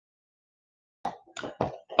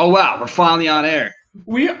Oh, wow. We're finally on air.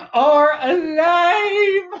 We are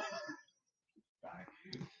alive.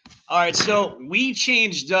 All right. So we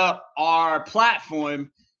changed up our platform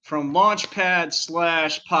from Launchpad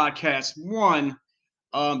 / Podcast One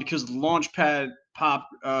because the Launchpad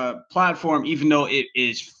platform, even though it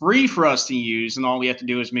is free for us to use, and all we have to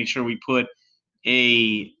do is make sure we put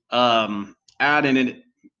a ad in it,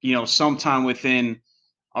 sometime within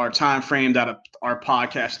our time frame that our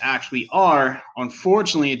podcasts actually are.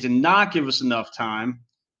 Unfortunately, it did not give us enough time.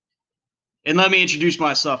 And let me introduce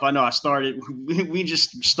myself. I know I started. We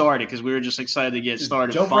just started because we were just excited to get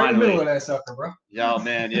started. Jump finally. right in the middle of that sucker, bro. Oh,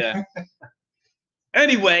 man, yeah.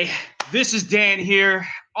 Anyway, this is Dan here,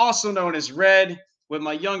 also known as Red, with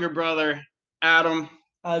my younger brother, Adam.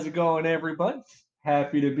 How's it going, everybody?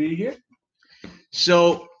 Happy to be here.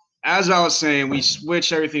 So, as I was saying, we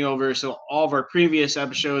switched everything over. So all of our previous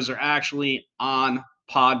episodes are actually on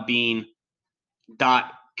podbean.com.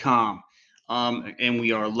 And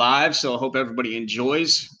we are live, so I hope everybody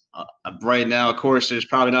enjoys. Right now, of course, there's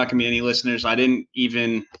probably not going to be any listeners. I didn't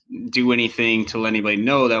even do anything to let anybody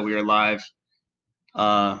know that we are live.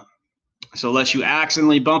 So unless you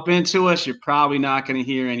accidentally bump into us, you're probably not going to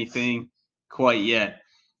hear anything quite yet.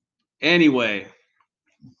 Anyway.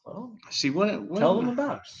 Well, see what tell them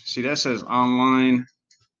about us. See, that says online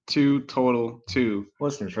 2 total 2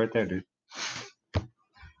 listeners right there, dude.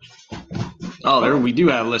 Oh, there we do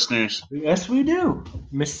have listeners. Yes, we do,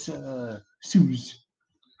 Miss Suze.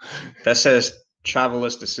 That says Travel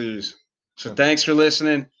List to Suze. So thanks for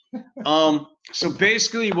listening. So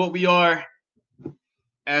basically, what we are,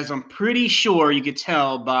 as I'm pretty sure you could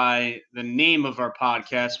tell by the name of our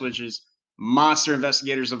podcast, which is Monster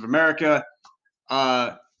Investigators of America.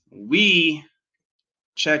 We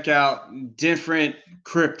check out different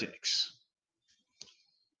cryptids.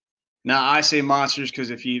 Now, I say monsters because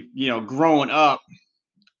if growing up,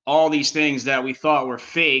 all these things that we thought were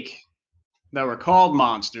fake, that were called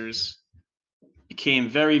monsters, became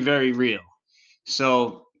very, very real.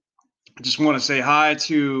 So I just want to say hi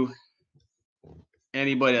to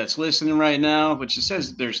anybody that's listening right now, which it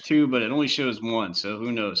says there's 2, but it only shows 1, so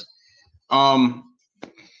who knows?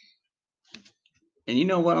 And you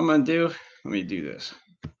know what I'm going to do? Let me do this.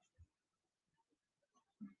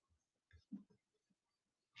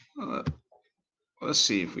 Let's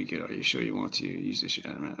see if we can. Are you sure you want to use this?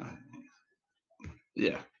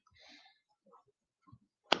 Yeah.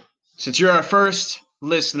 Since you're our first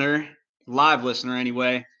listener, live listener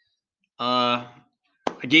anyway, I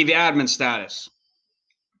gave you admin status.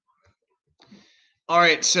 All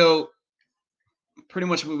right, so pretty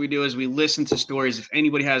much what we do is we listen to stories. If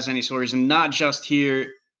anybody has any stories, and not just here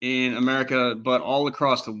in America, but all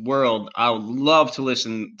across the world, I would love to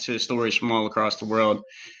listen to stories from all across the world.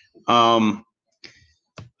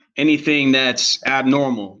 Anything that's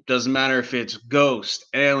abnormal, doesn't matter if it's ghosts,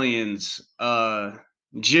 aliens,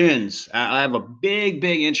 jinns. I have a big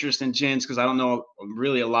interest in jinns because I don't know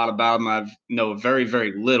really a lot about them. I know very,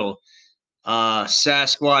 very little.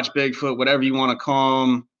 Sasquatch, Bigfoot, whatever you want to call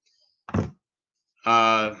them.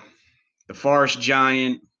 The forest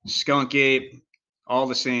giant, skunk ape, all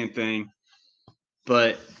the same thing.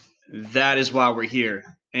 But that is why we're here.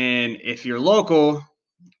 And if you're local,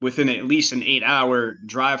 within at least an 8-hour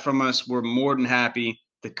drive from us, we're more than happy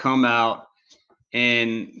to come out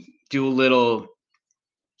and do a little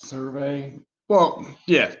survey. Well,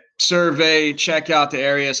 yeah, survey, check out the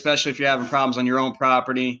area, especially if you're having problems on your own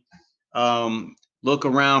property. Look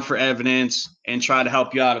around for evidence and try to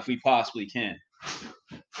help you out if we possibly can.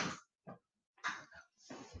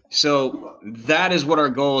 So that is what our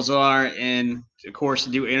goals are, and of course to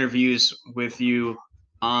do interviews with you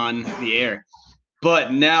on the air.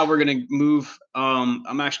 But now we're going to move.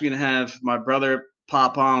 I'm actually going to have my brother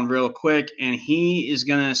pop on real quick, and he is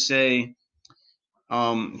going to say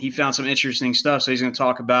he found some interesting stuff, so he's going to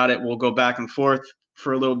talk about it. We'll go back and forth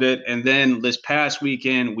for a little bit. And then this past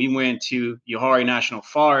weekend, we went to Uwharrie National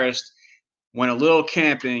Forest, went a little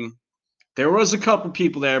camping. There was a couple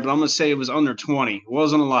people there, but I'm going to say it was under 20. It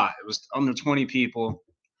wasn't a lot. It was under 20 people.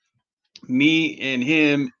 Me and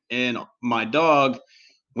him and my dog,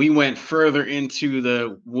 we went further into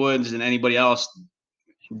the woods than anybody else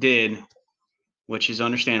did, which is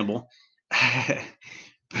understandable.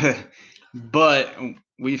 But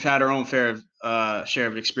we've had our own share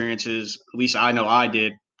of experiences. At least I know I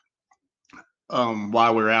did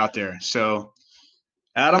while we were out there. So,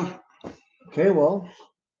 Adam? Okay, well,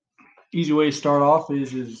 easy way to start off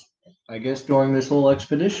is I guess during this whole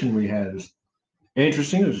expedition we had is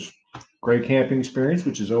interesting. It was a great camping experience,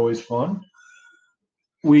 which is always fun.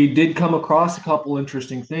 We did come across a couple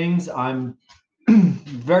interesting things. I'm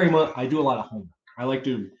I do a lot of homework. I like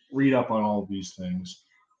to read up on all of these things.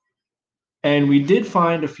 And we did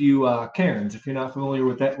find a few cairns. If you're not familiar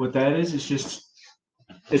with that, what that is,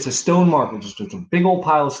 it's a stone marker, just it's a big old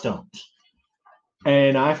pile of stones.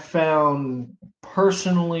 And I found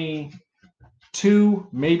personally 2,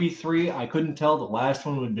 maybe 3. I couldn't tell. The last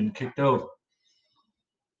one had been kicked over.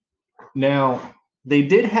 Now, they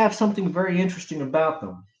did have something very interesting about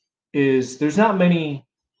them. Is there's not many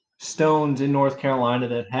stones in North Carolina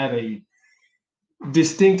that have a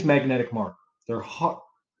distinct magnetic marker. They're hard.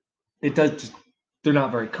 It does. Just, they're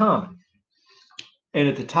not very common. And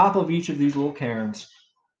at the top of each of these little cairns,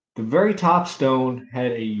 the very top stone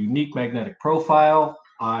had a unique magnetic profile.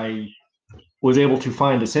 I was able to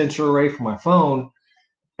find a sensor array for my phone,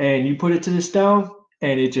 and you put it to the stone,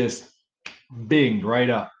 and it just binged right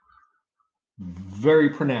up. Very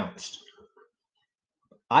pronounced.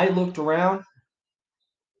 I looked around.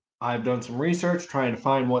 I've done some research trying to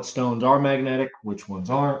find what stones are magnetic, which ones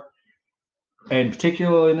aren't. And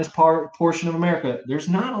particularly in this portion of America, there's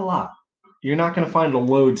not a lot. You're not going to find a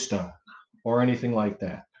lodestone or anything like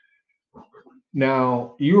that.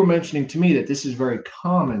 Now, you were mentioning to me that this is very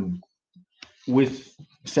common with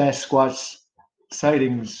Sasquatch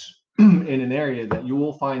sightings in an area, that you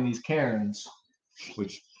will find these cairns,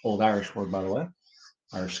 which old Irish word, by the way,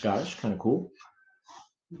 Irish Scottish, kind of cool,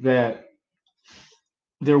 that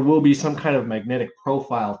there will be some kind of magnetic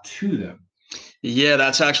profile to them. Yeah,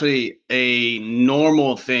 that's actually a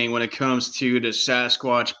normal thing when it comes to the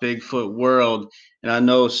Sasquatch Bigfoot world. And I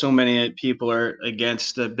know so many people are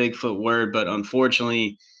against the Bigfoot word, but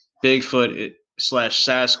unfortunately, Bigfoot slash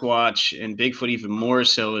Sasquatch, and Bigfoot even more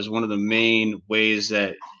so, is one of the main ways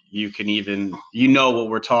that you can even, what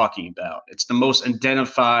we're talking about. It's the most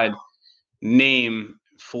identified name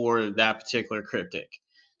for that particular cryptid.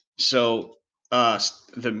 So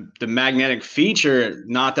the magnetic feature,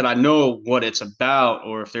 not that I know what it's about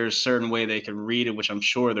or if there's a certain way they can read it, which I'm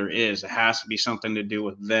sure there is. It has to be something to do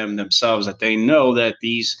with them themselves, that they know that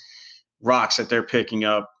these rocks that they're picking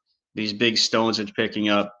up, these big stones that they're picking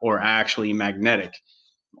up, are actually magnetic.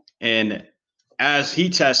 And as he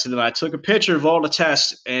tested them, I took a picture of all the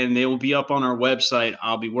tests, and they will be up on our website.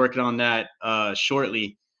 I'll be working on that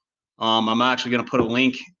shortly. I'm actually going to put a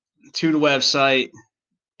link to the website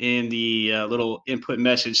in the little input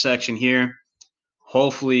message section here.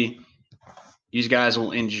 Hopefully you guys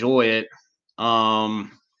will enjoy it. But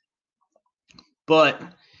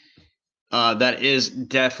that is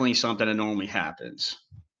definitely something that normally happens.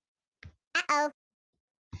 Uh-oh.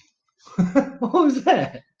 What was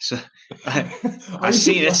that? So I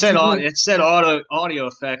seen it said audio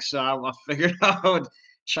effects, so I figured I would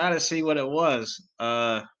try to see what it was.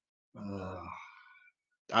 I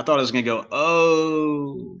thought it was gonna go,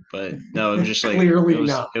 oh, but no, it was just like clearly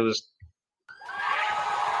not. It was.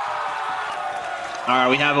 All right,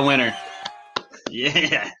 we have a winner.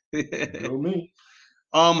 Yeah. Know me.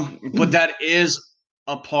 But that is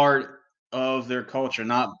a part of their culture.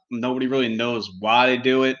 Nobody really knows why they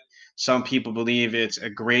do it. Some people believe it's a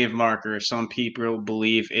grave marker. Some people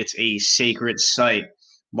believe it's a sacred site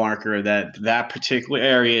marker, that particular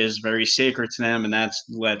area is very sacred to them, and that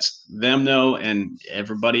lets them know and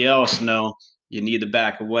everybody else know you need to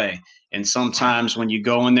back away. And sometimes when you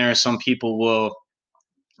go in there, some people will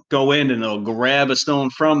go in and they'll grab a stone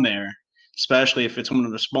from there, especially if it's one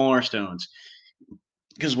of the smaller stones,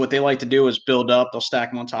 because what they like to do is build up. They'll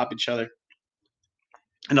stack them on top of each other.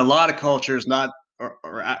 And a lot of cultures, not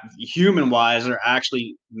or human wise, are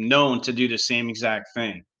actually known to do the same exact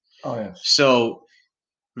thing. Oh yes. So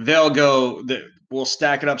they'll go, we'll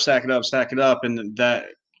stack it up, and that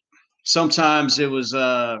sometimes it was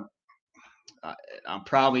I'm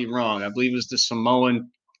probably wrong. I believe it was the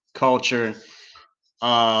Samoan culture.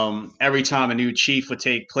 Every time a new chief would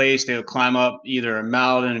take place, they would climb up either a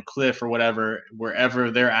mountain, a cliff, or whatever,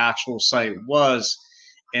 wherever their actual site was,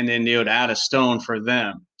 and then they would add a stone for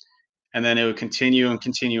them, and then it would continue and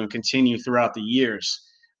continue and continue throughout the years.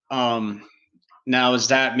 Now, is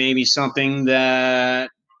that maybe something that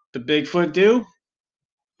the Bigfoot do?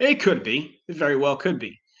 It could be. It very well could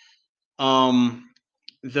be.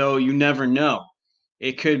 Though you never know.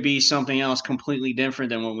 It could be something else completely different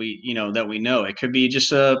than what that we know. It could be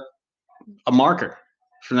just a marker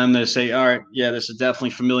for them to say, all right, yeah, this is definitely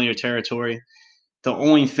familiar territory. The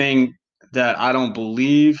only thing that I don't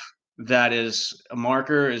believe that is a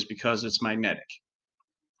marker is because it's magnetic.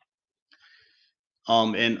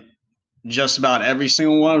 And just about every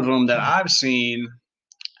single one of them that I've seen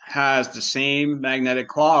has the same magnetic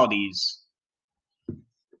qualities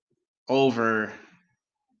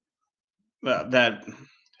that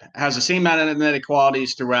has the same magnetic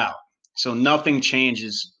qualities throughout. So nothing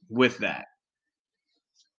changes with that.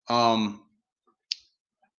 So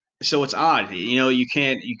it's odd. You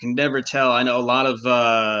can never tell. I know a lot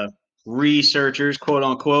of researchers, quote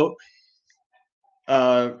unquote,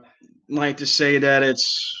 like to say that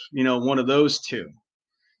it's one of those two.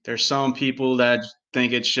 There's some people that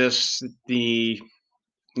think it's just the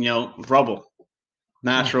rubble,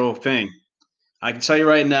 natural thing. I can tell you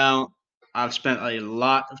right now, I've spent a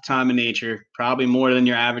lot of time in nature, probably more than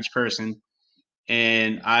your average person,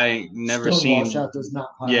 and I never Stone seen. washout does not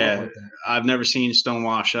pile up Yeah, like that. I've never seen stone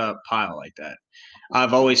wash up pile like that.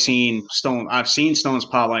 I've always seen stone. I've seen stones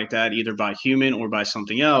pile like that either by human or by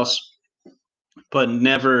something else, but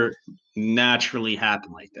never naturally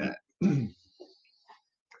happen like that.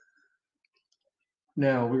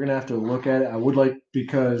 Now we're gonna have to look at it. I would like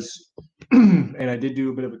because, and I did do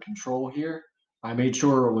a bit of a control here. I made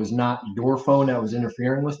sure it was not your phone that was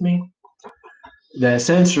interfering with me. The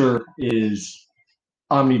sensor is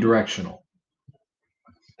omnidirectional.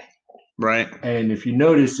 Right. And if you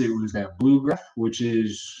notice, it was that blue graph, which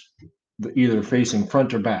is either facing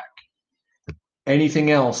front or back. Anything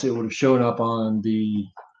else, it would have shown up on the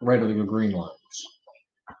red or the green lines.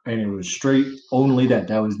 And it was straight only that.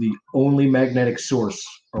 That was the only magnetic source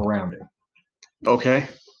around it. Okay.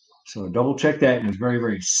 So double check that, and it was very,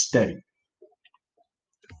 very steady.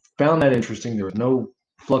 Found that interesting. There was no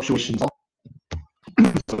fluctuations.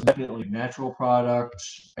 So it's definitely a natural product,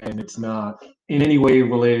 and it's not in any way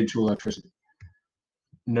related to electricity.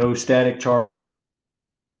 No static charge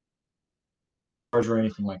or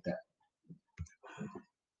anything like that.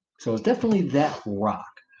 So it's definitely that rock.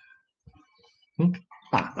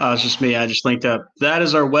 It's just me. I just linked up. That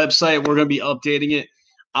is our website. We're going to be updating it.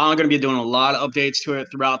 I'm going to be doing a lot of updates to it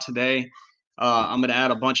throughout today. I'm going to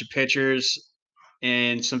add a bunch of pictures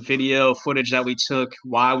and some video footage that we took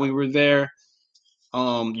while we were there.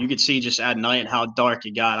 You could see just at night how dark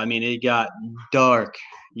it got. I mean, it got dark.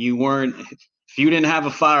 If you didn't have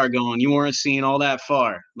a fire going, you weren't seeing all that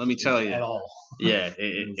far. Let me tell you. At all. Yeah,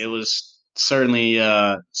 it was certainly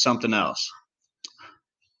something else.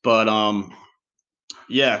 But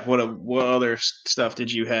yeah. What other stuff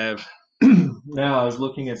did you have? Now I was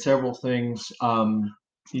looking at several things.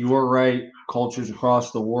 You were right. Cultures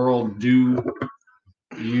across the world do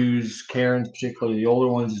use cairns, particularly the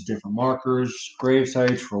older ones, as different markers. Grave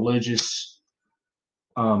sites, religious,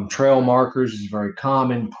 trail markers is very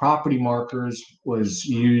common. Property markers was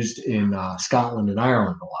used in Scotland and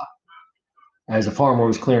Ireland a lot. As a farmer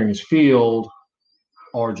was clearing his field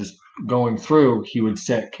or just going through, he would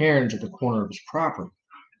set cairns at the corner of his property.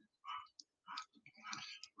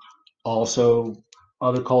 Also,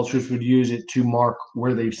 other cultures would use it to mark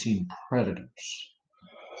where they've seen predators.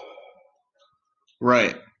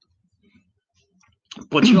 Right.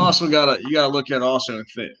 But you also gotta look at also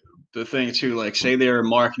the thing too. Like, say they're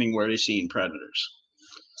marketing where they're seeing predators.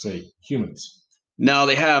 Say humans. Now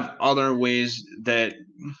they have other ways that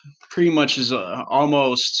pretty much is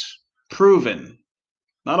almost proven,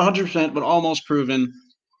 not 100%, but almost proven.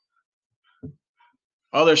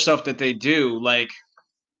 Other stuff that they do, like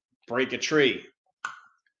break a tree.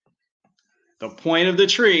 The point of the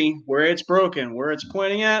tree, where it's broken, where it's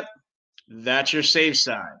pointing at, that's your safe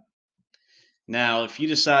side. Now, if you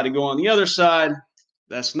decide to go on the other side,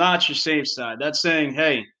 that's not your safe side. That's saying,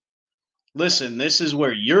 hey, listen, this is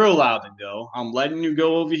where you're allowed to go. I'm letting you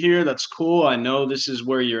go over here. That's cool. I know this is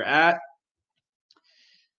where you're at.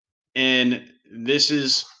 And this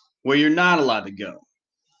is where you're not allowed to go.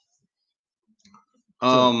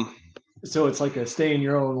 So it's like a stay in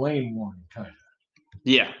your own lane warning, kind of.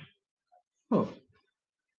 Yeah. Huh.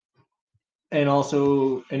 And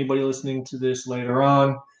also, anybody listening to this later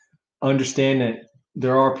on, understand that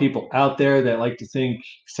there are people out there that like to think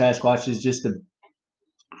Sasquatch is just a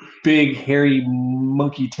big, hairy,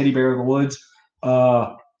 monkey teddy bear of the woods.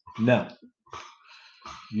 No.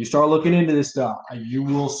 You start looking into this stuff, you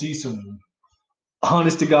will see some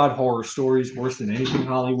honest to God horror stories worse than anything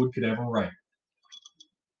Hollywood could ever write.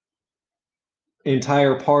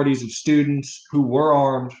 Entire parties of students who were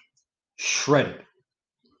armed, shredded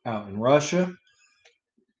out in Russia.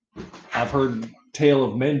 I've heard tale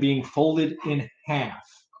of men being folded in half.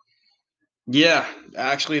 Yeah,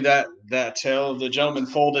 actually, that tale of the gentleman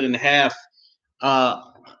folded in half.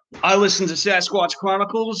 I listen to Sasquatch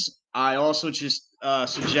Chronicles. I also just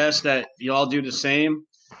suggest that y'all do the same.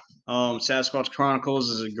 Sasquatch Chronicles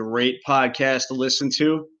is a great podcast to listen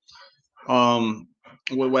to.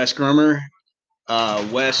 With Wes Grummer.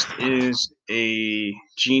 West is a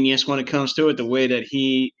genius when it comes to it. The way that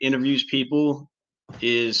he interviews people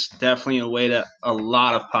is definitely a way that a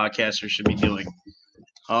lot of podcasters should be doing.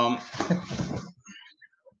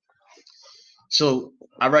 So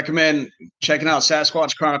I recommend checking out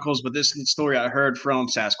Sasquatch Chronicles, but this is the story I heard from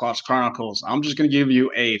Sasquatch Chronicles. I'm just going to give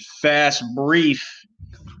you a fast, brief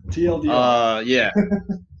TLDR. Yeah.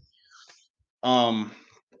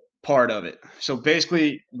 Part of it. So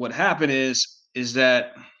basically what happened is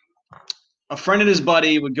that a friend and his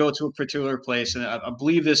buddy would go to a particular place, and I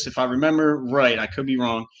believe this, if I remember right, I could be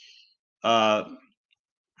wrong, out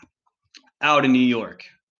in New York.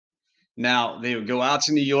 Now, they would go out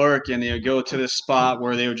to New York, and they would go to this spot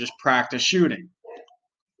where they would just practice shooting,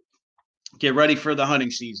 get ready for the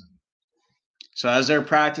hunting season. So as they're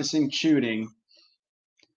practicing shooting,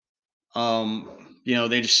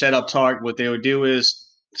 they just set up target. What they would do is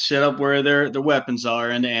set up where their weapons are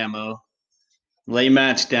and the ammo, lay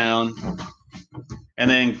mats down,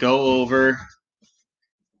 and then go over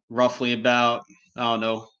roughly about, I don't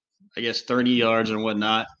know, I guess 30 yards or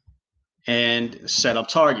whatnot, and set up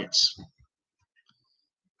targets.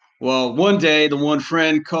 Well, one day the one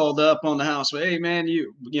friend called up on the house, hey man,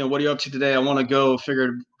 you know, what are you up to today? I want to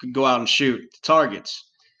go out and shoot the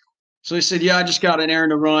targets. So he said, yeah, I just got an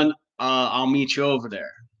errand to run. I'll meet you over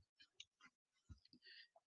there.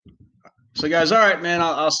 So guys, all right, man,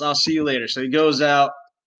 I'll see you later. So he goes out,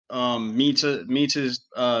 goes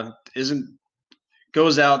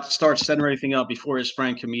out, starts setting everything up before his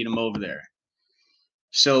friend can meet him over there.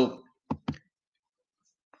 So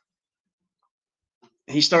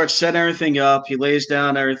he starts setting everything up. He lays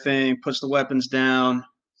down everything, puts the weapons down,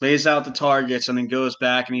 lays out the targets, and then goes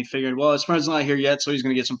back. And he figured, well, his friend's not here yet, so he's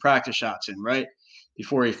going to get some practice shots in, right?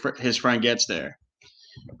 Before his friend gets there.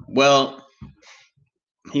 Well,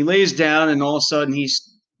 he lays down, and all of a sudden,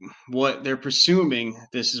 what they're presuming,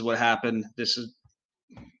 this is what happened. This is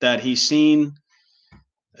that he's seen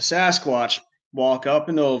a Sasquatch walk up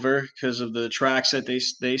and over because of the tracks that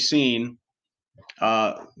they seen.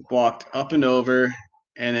 Walked up and over,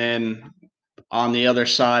 and then on the other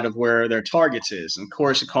side of where their targets is. And of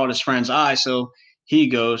course, it caught his friend's eye, so he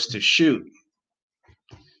goes to shoot.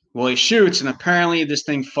 Well, he shoots, and apparently this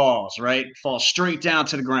thing falls, right? Falls straight down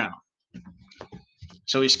to the ground.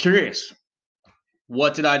 So he's curious.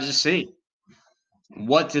 What did I just see?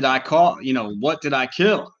 What did I call? What did I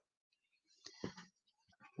kill?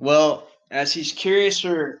 Well, as he's curious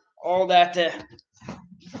for all that to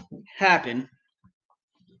happen,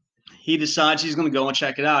 he decides he's going to go and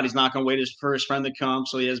check it out. He's not going to wait for his friend to come,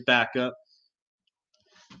 so he has backup.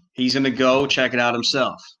 He's going to go check it out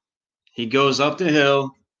himself. He goes up the hill,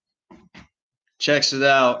 checks it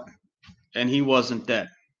out, and he wasn't dead.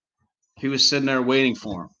 He was sitting there waiting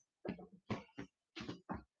for him.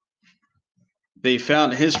 They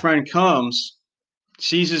found his friend comes,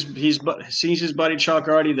 sees his buddy Chuck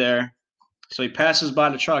already there. So he passes by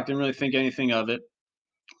the truck, didn't really think anything of it.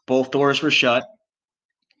 Both doors were shut.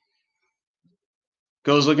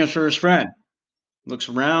 Goes looking for his friend. Looks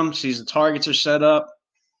around, sees the targets are set up.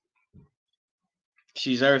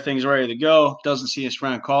 Sees everything's ready to go. Doesn't see his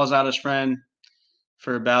friend. Calls out his friend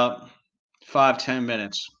for about 5-10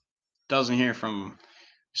 minutes. Doesn't hear from him.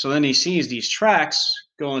 So then he sees these tracks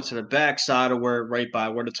going to the back side of right by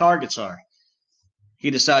where the targets are. He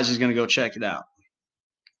decides he's going to go check it out.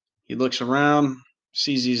 He looks around,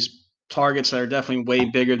 sees these targets that are definitely way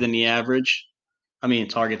bigger than the average.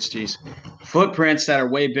 Footprints that are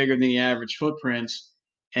way bigger than the average footprints,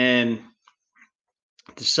 and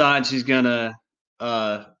decides he's going to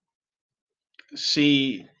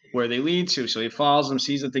see where they lead to. So he follows them,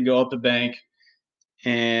 sees that they go up the bank,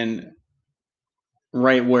 and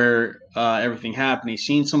right where everything happened, he's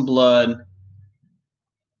seen some blood.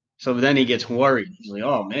 So then he gets worried. He's like,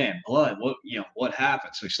 oh man, blood. What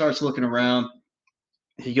happened? So he starts looking around.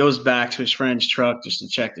 He goes back to his friend's truck just to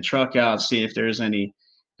check the truck out, see if there's any,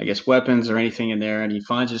 I guess, weapons or anything in there. And he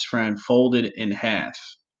finds his friend folded in half.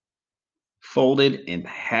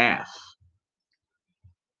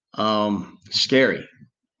 Scary.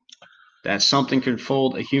 That something could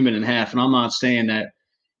fold a human in half. And I'm not saying that,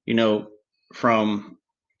 from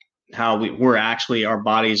how our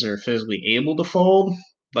bodies are physically able to fold.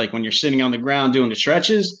 Like when you're sitting on the ground doing the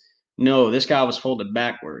stretches. No, this guy was folded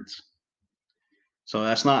backwards. So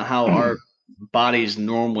that's not how our bodies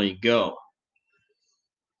normally go.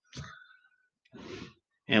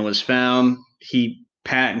 And was found, he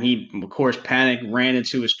of course panicked, ran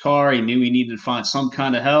into his car. He knew he needed to find some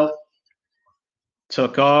kind of help.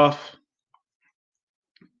 Took off,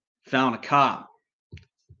 found a cop,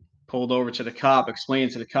 pulled over to the cop,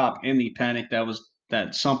 explained to the cop in the panic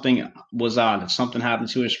that something was odd, that something happened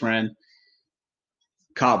to his friend.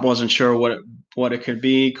 Cop wasn't sure what it could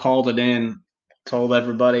be, called it in, told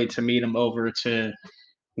everybody to meet him over to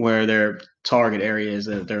where their target area is,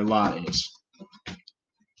 their lot is.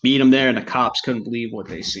 meet him there, and the cops couldn't believe what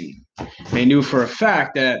they see. They knew for a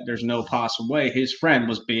fact that there's no possible way his friend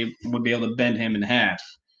would be able to bend him in half.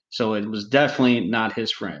 So it was definitely not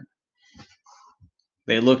his friend.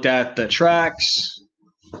 They looked at the tracks,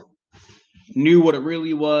 knew what it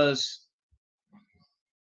really was,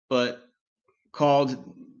 but called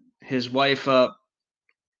his wife up,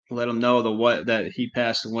 let him know that he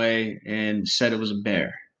passed away, and said it was a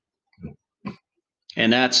bear.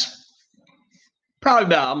 And that's probably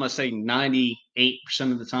about, I'm going to say 98%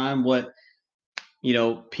 of the time what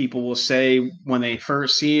people will say when they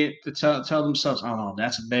first see it, to tell themselves, oh,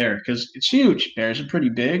 that's a bear, because it's huge. Bears are pretty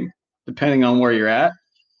big, depending on where you're at.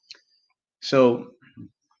 So,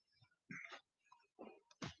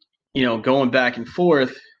 going back and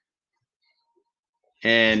forth,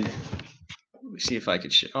 and let me see if I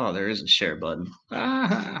could share. Oh, there is a share button.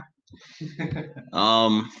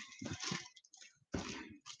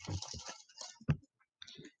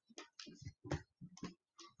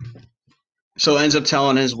 So ends up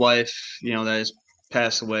telling his wife, that he's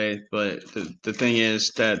passed away. But the thing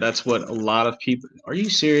is that's what a lot of people. Are you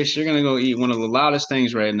serious? You're gonna go eat one of the loudest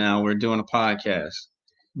things right now? We're doing a podcast.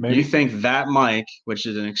 Maybe. You think that mic, which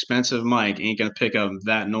is an expensive mic, ain't gonna pick up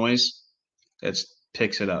that noise? It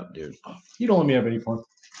picks it up, dude. You don't let me have any fun.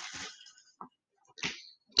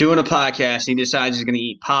 Doing a podcast, he decides he's gonna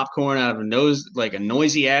eat popcorn out of a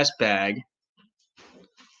noisy ass bag.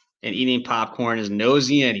 And eating popcorn is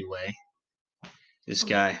nosy anyway. This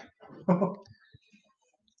guy. But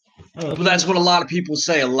that's what a lot of people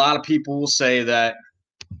say. A lot of people will say that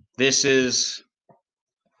this is,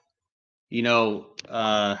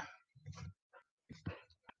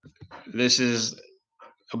 this is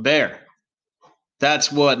a bear.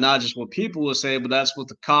 That's not just what people will say, but that's what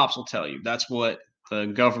the cops will tell you. That's what the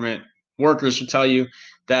government workers will tell you.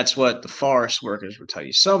 That's what the forest workers will tell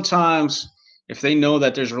you. Sometimes, if they know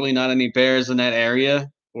that there's really not any bears in that area,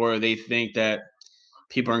 or they think that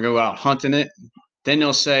people are going to go out hunting it, then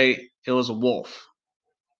they'll say it was a wolf.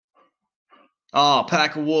 Oh, a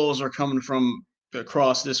pack of wolves are coming from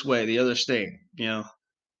across this way, the other state,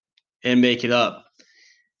 and make it up.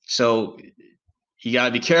 So you got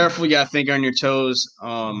to be careful. You got to think on your toes.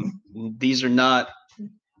 These are not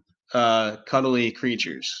cuddly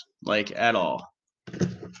creatures, at all.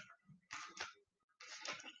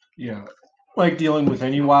 Yeah. Like dealing with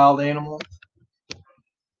any wild animal.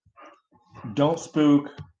 Don't spook.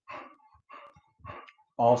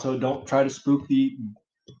 Also, don't try to spook the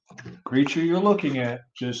creature you're looking at.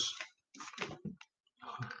 Just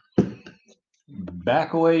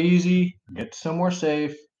back away easy. Get somewhere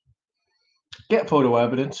safe. Get photo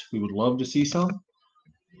evidence. We would love to see some.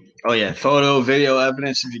 Oh, yeah. Photo, video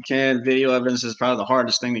evidence if you can. Video evidence is probably the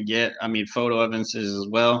hardest thing to get. I mean, photo evidence is as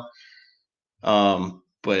well.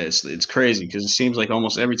 But it's crazy because it seems like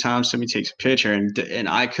almost every time somebody takes a picture, and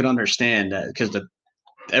I could understand that because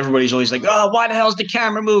everybody's always like, oh, why the hell is the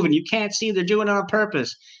camera moving? You can't see they're doing it on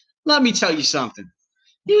purpose. Let me tell you something.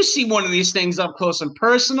 You see one of these things up close and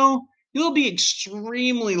personal, you'll be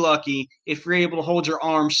extremely lucky if you're able to hold your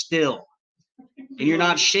arm still and you're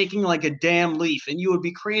not shaking like a damn leaf. And you would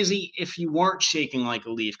be crazy if you weren't shaking like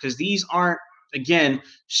a leaf because these aren't, again,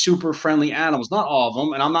 super friendly animals. Not all of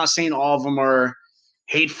them. And I'm not saying all of them are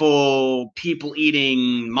hateful,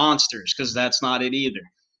 people-eating monsters because that's not it either.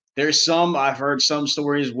 I've heard some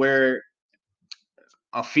stories where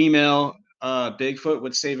a female Bigfoot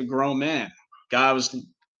would save a grown man. Guy was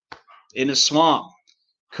in a swamp,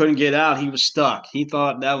 couldn't get out. He was stuck. He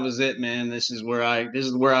thought that was it, man. This is where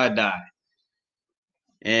I die.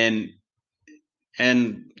 And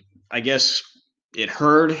I guess it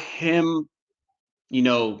hurt him,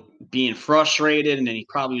 being frustrated. And then he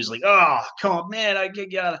probably was like, oh, come on, man, I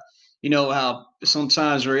gotta, how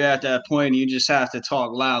sometimes we're at that point, you just have to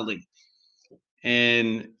talk loudly.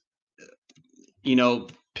 And,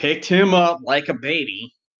 picked him up like a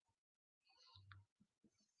baby,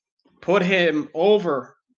 put him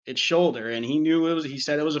over its shoulder, and he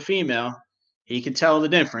said it was a female. He could tell the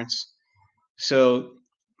difference. So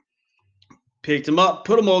picked him up,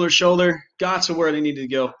 put him over their shoulder, got to where they needed to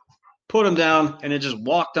go, put him down, and it just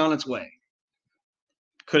walked on its way.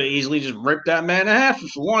 Could have easily just ripped that man in half if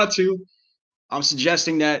it wanted to. I'm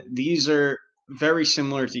suggesting that these are very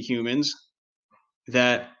similar to humans,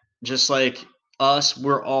 that just like us,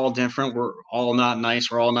 we're all different. We're all not nice.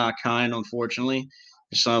 We're all not kind, unfortunately.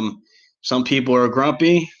 Some people are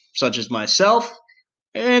grumpy, such as myself,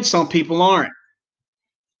 and some people aren't.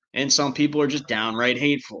 And some people are just downright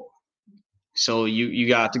hateful. So you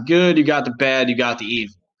got the good, you got the bad, you got the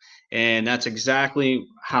evil. And that's exactly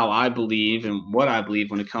how I believe and what I believe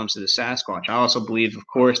when it comes to the Sasquatch. I also believe, of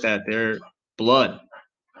course, that they're blood.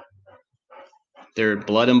 they're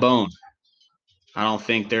blood and bone. I don't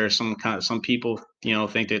think there's some people,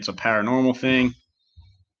 think it's a paranormal thing.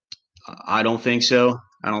 I don't think so.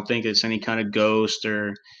 I don't think it's any kind of ghost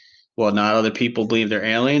or not other people believe they're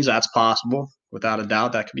aliens. That's possible. Without a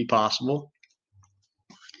doubt, that could be possible.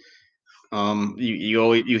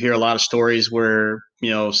 You hear a lot of stories where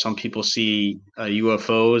some people see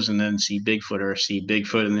UFOs and then see Bigfoot, or see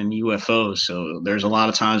Bigfoot and then UFOs. So there's a lot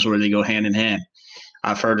of times where they go hand in hand.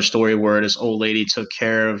 I've heard a story where this old lady took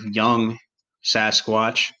care of young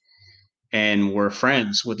Sasquatch and were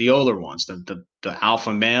friends with the older ones. The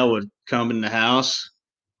alpha male would come in the house,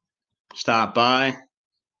 stop by,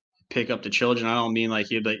 pick up the children. I don't mean like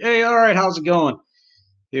he'd be like, "Hey, all right, how's it going?"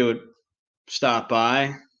 He would stop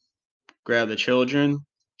by, grab the children.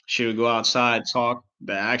 She would go outside, talk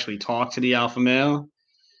to the alpha male,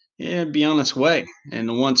 and be on its way. And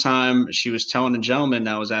the one time she was telling the gentleman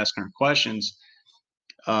that was asking her questions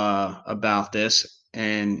about this,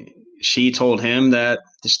 and she told him that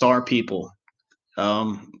the star people,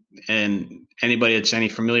 and anybody that's any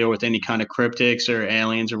familiar with any kind of cryptics or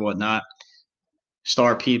aliens or whatnot,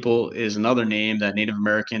 star people is another name that Native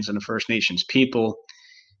Americans and the First Nations people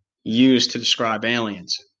use to describe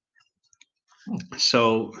aliens.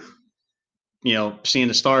 So, seeing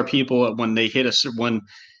the star people when when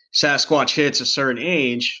Sasquatch hits a certain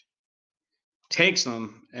age, takes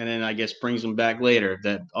them, and then I guess brings them back later.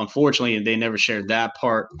 That unfortunately they never shared that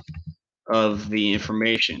part of the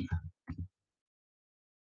information.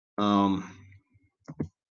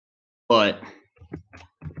 But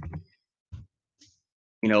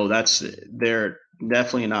they're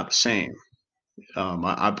definitely not the same.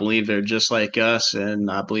 I believe they're just like us, and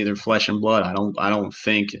I believe they're flesh and blood. I don't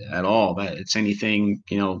think at all that it's anything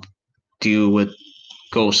do with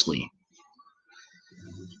ghostly.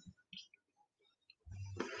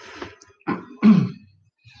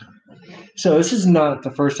 So this is not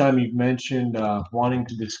the first time you've mentioned wanting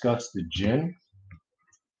to discuss the Jinn.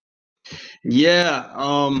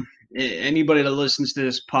 Yeah. Anybody that listens to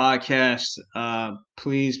this podcast,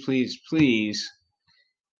 please,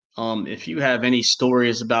 if you have any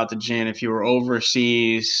stories about the Jinn, if you were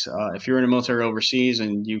overseas, if you're in the military overseas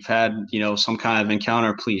and you've had, some kind of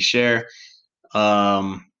encounter, please share.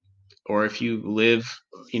 Or if you live,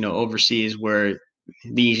 overseas where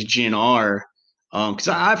these Jinn are, because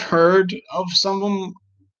I've heard of some of them,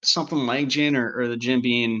 something like Jinn or the Jinn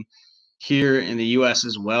being here in the U.S.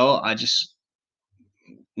 as well. I just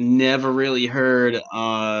never really heard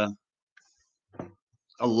a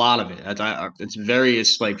lot of it.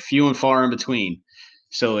 It's like few and far in between.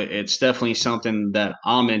 So it's definitely something that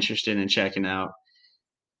I'm interested in checking out,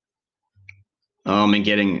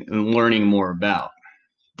 and learning more about.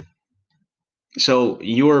 So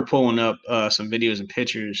you were pulling up some videos and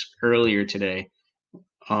pictures earlier today.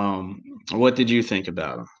 What did you think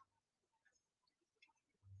about them?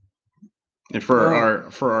 And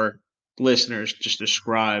for our listeners, just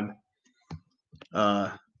describe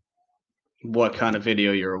what kind of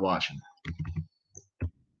video you were watching.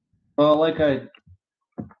 Well, like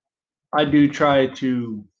I do try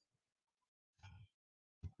to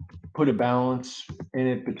put a balance in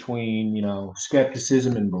it between,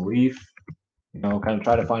 skepticism and belief. Kind of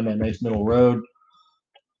try to find that nice middle road.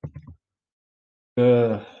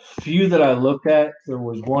 The few that I looked at, there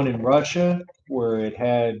was one in Russia where it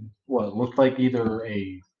had what looked like either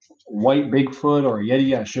a white Bigfoot or a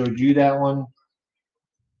Yeti. I showed you that one.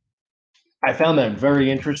 I found that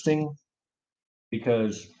very interesting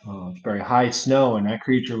because it's very high snow and that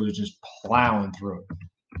creature was just plowing through it.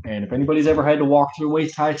 And if anybody's ever had to walk through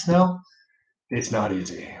waist high snow, it's not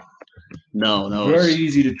easy. No. Very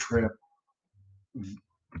easy to trip.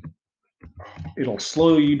 It'll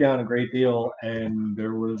slow you down a great deal. And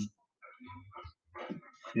there was a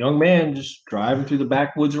young man just driving through the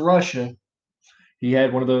backwoods of Russia. He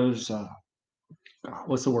had one of those,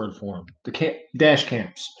 what's the word for them? The dash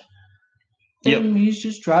camps. Yep. And he's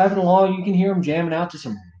just driving along. You can hear him jamming out to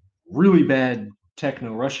some really bad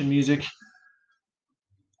techno Russian music.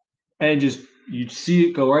 And just you'd see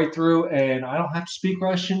it go right through. And I don't have to speak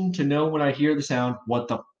Russian to know when I hear the sound, what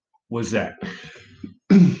the was that?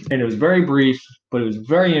 And it was very brief, but it was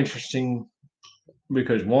very interesting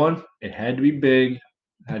because one, it had to be big, it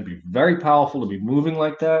had to be very powerful to be moving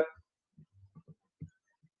like that.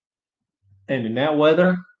 And in that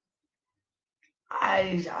weather,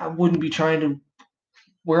 I wouldn't be trying to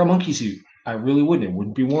wear a monkey suit. I really wouldn't. It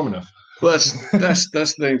wouldn't be warm enough. Well, that's the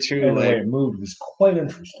thing too. And the way it moved was quite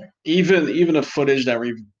interesting. Even the footage that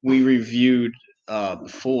we reviewed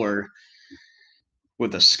before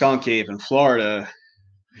with the skunk cave in Florida.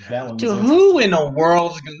 That one. Dude, who in the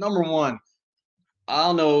world? Number one, I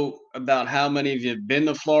don't know about how many of you have been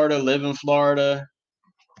to Florida, live in Florida,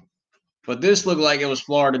 but this looked like it was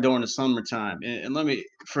Florida during the summertime. And let me,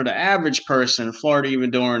 for the average person, Florida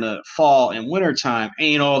even during the fall and wintertime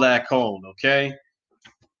ain't all that cold, okay?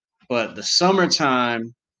 But the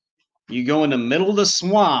summertime, you go in the middle of the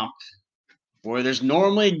swamp where there's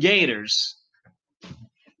normally gators,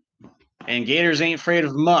 and gators ain't afraid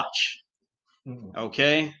of much,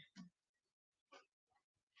 okay?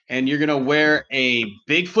 And you're gonna wear a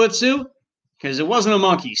Bigfoot suit because it wasn't a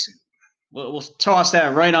monkey suit. We'll toss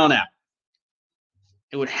that right on out.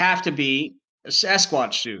 It would have to be a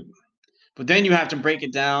Sasquatch suit. But then you have to break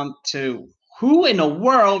it down to who in the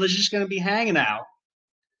world is just going to be hanging out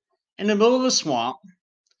in the middle of the swamp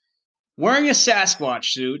wearing a Sasquatch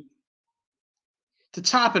suit to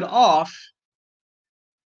top it off,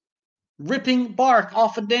 ripping bark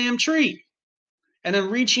off a damn tree and then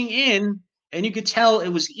reaching in and you could tell it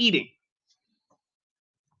was eating.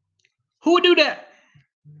 Who would do that?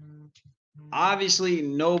 Obviously,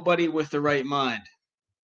 nobody with the right mind.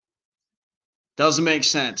 Doesn't make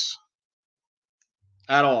sense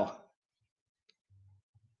at all.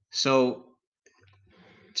 So,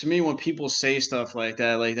 to me, when people say stuff like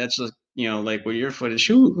that, like that's just, like with your footage,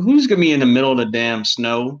 who's gonna be in the middle of the damn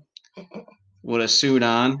snow with a suit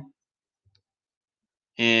on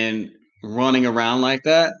and running around like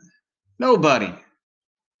that? Nobody.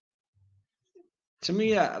 To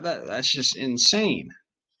me, that's just insane.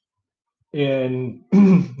 And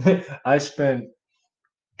I spent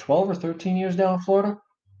 12 or 13 years down in Florida,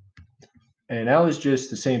 and that was just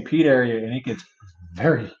the St. Pete area, and it gets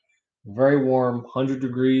very, very warm. 100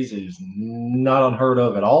 degrees is not unheard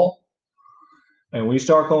of at all. And we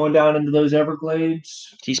start going down into those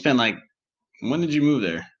Everglades. He spent when did you move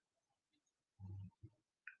there?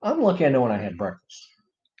 I'm lucky I know when I had breakfast.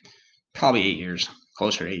 Probably 8 years,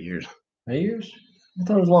 closer to 8 years. 8 years? I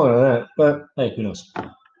thought it was longer than that, but hey, who knows?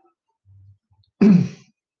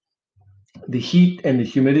 The heat and the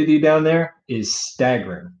humidity down there is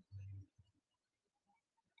staggering.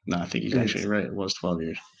 No, I think he's actually right. It was 12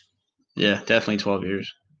 years. Yeah, definitely 12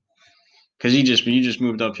 years. Because you just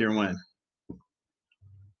moved up here when?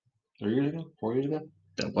 3 years ago? 4 years ago?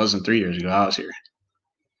 That wasn't 3 years ago. I was here.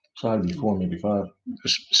 So I'd be 4, maybe 5.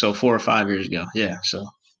 So 4 or 5 years ago. Yeah, so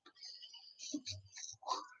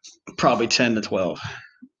probably 10 to 12,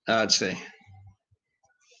 I'd say.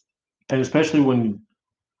 And especially when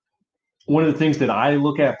one of the things that I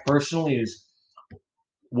look at personally is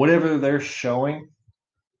whatever they're showing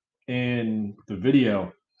in the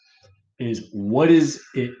video is what is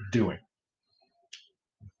it doing?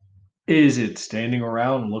 Is it standing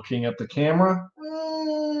around looking at the camera?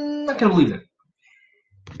 Not gonna believe it.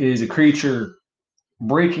 Is a creature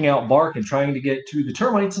breaking out bark and trying to get to the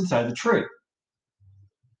termites inside the tree?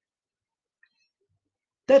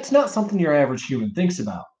 That's not something your average human thinks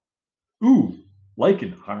about. Ooh,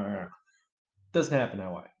 lichen. Doesn't happen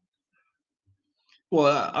that way.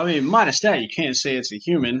 Well, I mean, minus that, you can't say it's a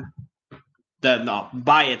human that not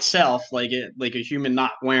by itself, like a human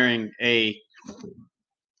not wearing a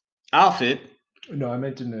outfit. No, I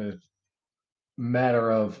meant in the matter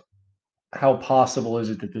of how possible is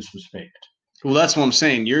it that this was faked? Well, that's what I'm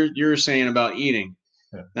saying. You're saying about eating.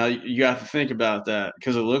 Yeah. Now you have to think about that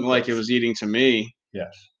because it looked like it was eating to me.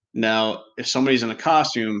 Yes. Now, if somebody's in a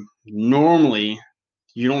costume, normally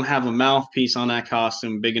you don't have a mouthpiece on that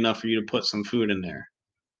costume big enough for you to put some food in there.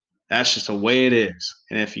 That's just the way it is.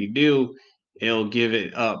 And if you do, it'll give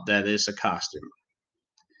it up that it's a costume.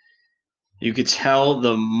 You could tell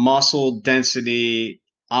the muscle density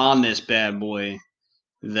on this bad boy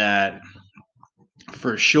that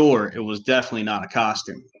for sure it was definitely not a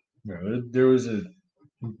costume. No, there was a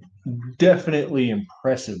definitely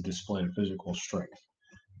impressive display of physical strength.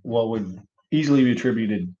 What would easily be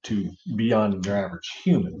attributed to beyond your average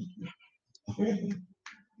human.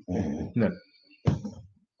 No.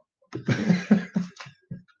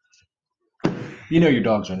 You know your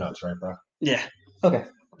dogs are nuts, right, bro? Yeah. Okay.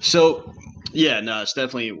 So, yeah, no, it's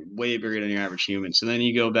definitely way bigger than your average human. So then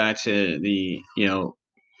you go back to the,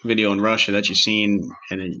 video in Russia that you've seen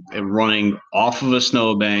and running off of a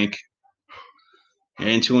snowbank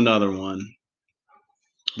into another one.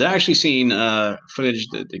 They're actually seen footage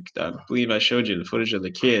that I believe I showed you, the footage of the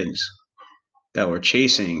kids that were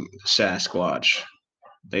chasing Sasquatch.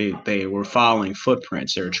 They were following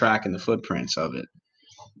footprints. They were tracking the footprints of it.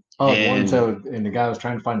 Oh, and the guy was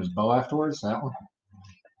trying to find his bow afterwards. That one?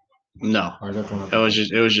 No, it was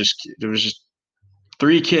just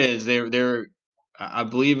 3 kids. They were, I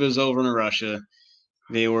believe it was over in Russia.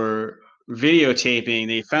 They were videotaping.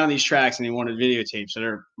 They found these tracks and they wanted videotape. So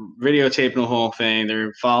they're videotaping the whole thing.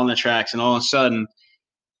 They're following the tracks, and all of a sudden,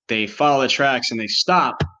 they follow the tracks and they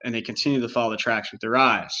stop and they continue to follow the tracks with their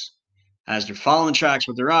eyes. As they're following the tracks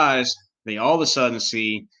with their eyes, they all of a sudden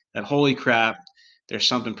see that, holy crap, there's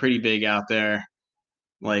something pretty big out there,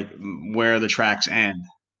 like where the tracks end.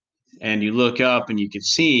 And you look up and you can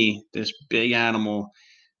see this big animal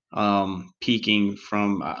peeking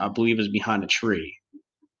from, I believe, is behind a tree.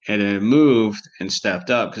 And it moved and stepped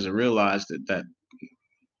up because it realized that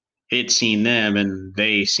it seen them and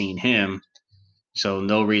they seen him. So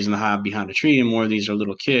no reason to hide behind a tree anymore. These are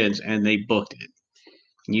little kids, and they booked it.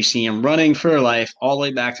 And you see him running for life all the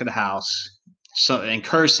way back to the house, and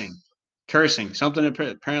cursing. Something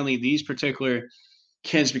apparently these particular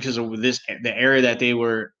kids, because of the area that they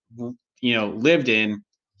were, lived in,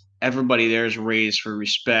 everybody there is raised for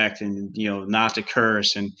respect and not to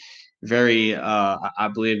curse, and very I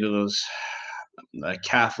believe it was a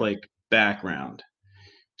Catholic background.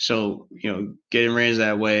 So, getting raised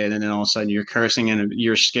that way, and then all of a sudden you're cursing and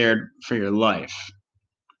you're scared for your life.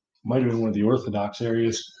 Might have been one of the Orthodox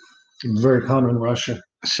areas. Very common in Russia.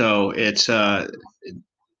 So it's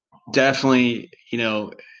definitely,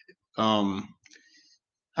 I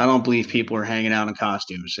don't believe people are hanging out in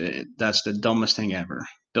costumes. That's the dumbest thing ever.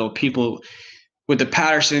 Though people with the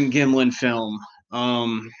Patterson Gimlin film,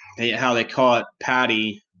 how they caught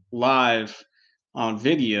Patty live on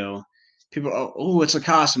video. People, oh, it's a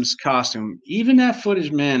costume. It's a costume. Even that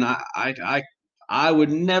footage, man, I would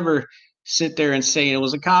never sit there and say it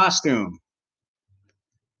was a costume.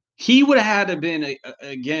 He would have had to been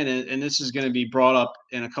again, and this is going to be brought up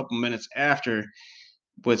in a couple minutes after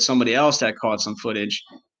with somebody else that caught some footage,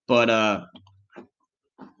 but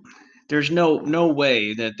there's no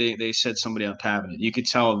way that they set somebody up having it. You could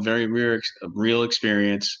tell a very real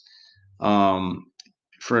experience for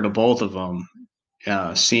the both of them.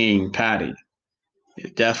 Seeing Patty,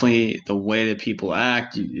 definitely the way that people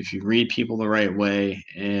act, if you read people the right way,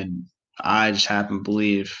 and I just happen to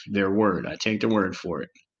believe their word. I take their word for it.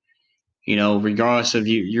 Regardless of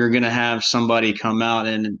you're going to have somebody come out,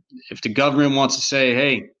 and if the government wants to say,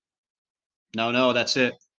 hey, no, that's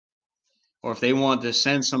it. Or if they want to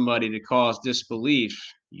send somebody to cause disbelief,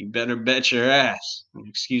 you better bet your ass,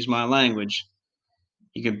 excuse my language,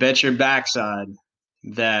 you can bet your backside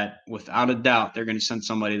that without a doubt they're going to send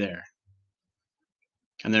somebody there.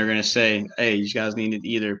 And they're going to say, hey, you guys need to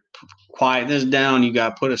either quiet this down, you got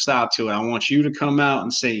to put a stop to it. I want you to come out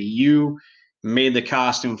and say you made the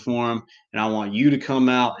costume for him, and I want you to come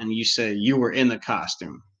out and you say you were in the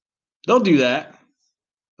costume. They'll do that.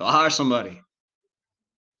 They'll hire somebody.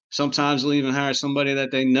 Sometimes they'll even hire somebody that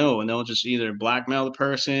they know, and they'll just either blackmail the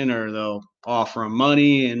person or they'll offer them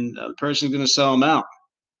money, and the person's going to sell them out.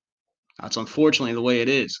 That's unfortunately the way it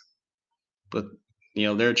is. But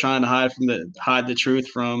they're trying to hide the truth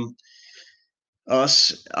from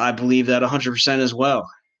us. I believe that 100% as well.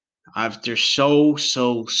 There's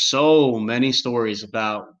so many stories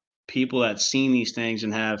about people that seen these things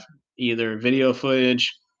and have either video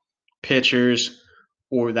footage, pictures,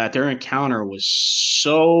 or that their encounter was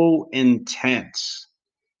so intense,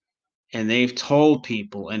 and they've told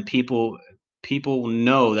people, and people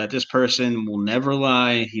know that this person will never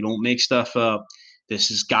lie. He don't make stuff up. This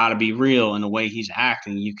has got to be real. And the way he's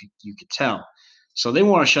acting, you could tell. So they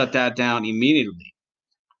want to shut that down immediately.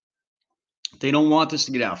 They don't want this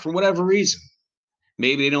to get out for whatever reason.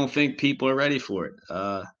 Maybe they don't think people are ready for it,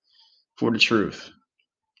 for the truth.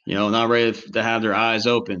 Not ready to have their eyes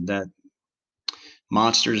open that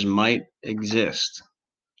monsters might exist.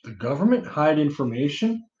 The government hide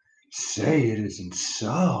information? Say it isn't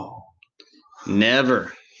so.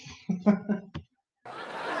 Never.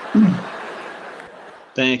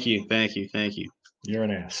 Thank you. You're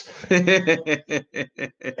an ass. And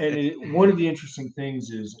one of the interesting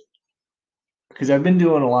things is, because I've been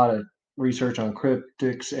doing a lot of research on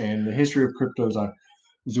cryptids and the history of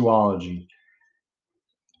cryptozoology,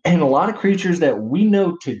 and a lot of creatures that we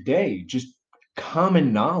know today, just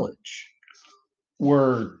common knowledge,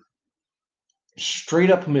 were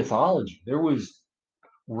straight up mythology. There was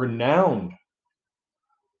renowned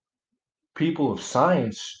people of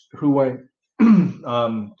science who went,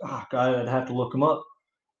 God, I'd have to look them up.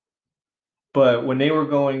 But when they were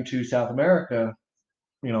going to South America,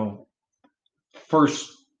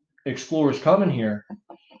 first explorers coming here,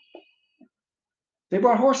 they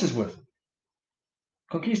brought horses with them,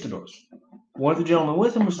 conquistadors. One of the gentlemen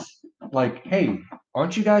with them was like, hey,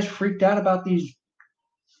 aren't you guys freaked out about these,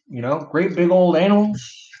 great big old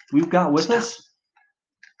animals we've got with us?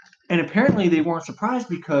 And apparently they weren't surprised,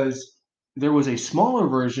 because there was a smaller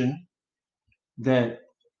version that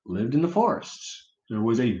lived in the forests. There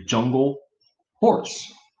was a jungle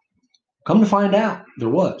horse. Come to find out, there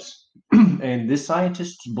was. And this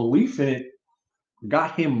scientist's belief in it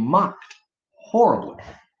got him mocked horribly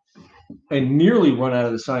and nearly run out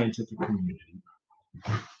of the scientific community.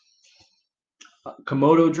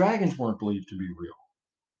 Komodo dragons weren't believed to be real.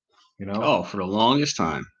 Oh, for the longest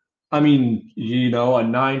time. I mean, a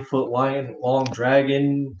 9-foot lion long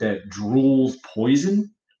dragon that drools poison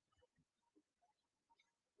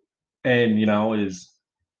and, is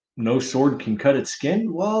no sword can cut its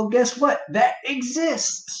skin. Well, guess what? That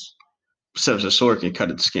exists. So a sword can cut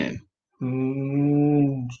its skin.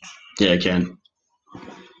 Yeah, it can.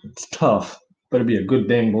 It's tough, but it'd be a good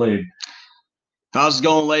dang blade. How's it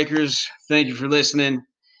going, Lakers? Thank you for listening.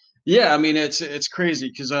 Yeah, I mean it's crazy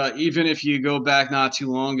because even if you go back not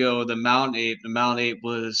too long ago, the mountain ape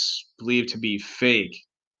was believed to be fake,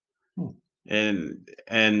 and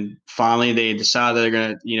finally they decided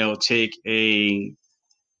they're gonna take a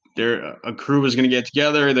crew was gonna get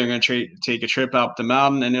together, they're gonna take a trip up the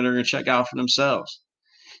mountain, and then they're gonna check out for themselves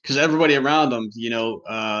because everybody around them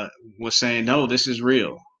was saying no, this is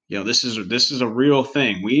real, this is a real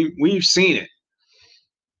thing, we've seen it,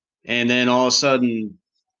 and then all of a sudden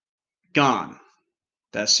gone.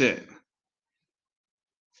 That's it.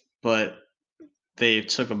 But they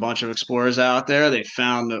took a bunch of explorers out there. They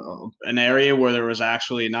found an area where there was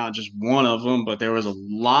actually not just one of them, but there was a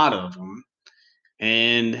lot of them,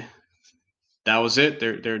 and that was it.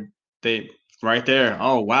 They right there.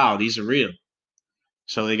 Oh wow, these are real.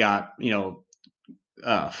 So they got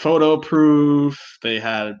photo proof. They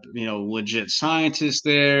had legit scientists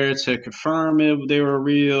there to confirm if they were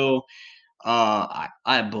real.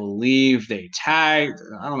 I believe they tagged.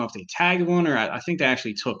 I don't know if they tagged one or I think they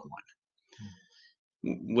actually took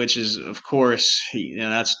one, which is, of course,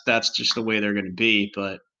 that's just the way they're going to be.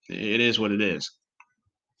 But it is what it is.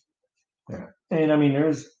 Yeah. And I mean,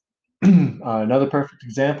 there's another perfect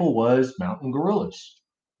example was mountain gorillas.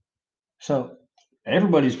 So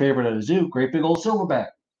everybody's favorite at a zoo, great big old silverback.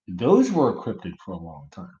 Those were cryptid for a long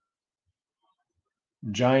time.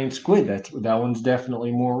 Giant squid, that one's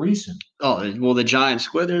definitely more recent. Oh well, the giant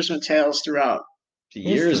squid. There's been tales throughout the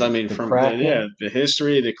years. History, I mean, the from Kraken. the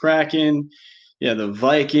history, the Kraken, the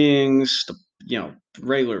Vikings, the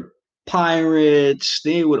regular pirates.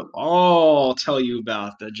 They would all tell you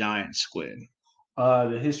about the giant squid.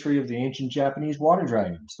 The history of the ancient Japanese water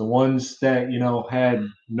dragons, the ones that had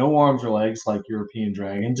no arms or legs like European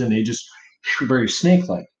dragons, and they just were very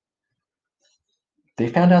snake-like. They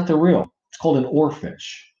found out they're real. It's called an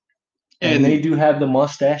oarfish. And they do have the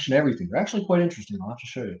mustache and everything. They're actually quite interesting. I'll have to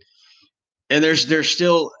show you. And there's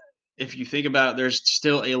still, if you think about it, there's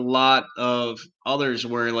still a lot of others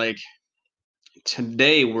where like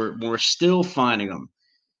today we're still finding them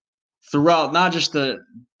throughout not just the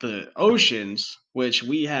oceans, which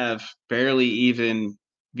we have barely even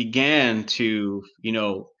began to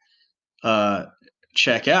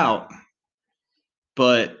check out,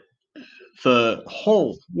 but the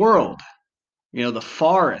whole world, the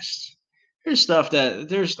forests. There's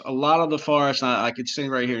a lot of the forests I could say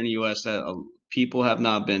right here in the U.S. that people have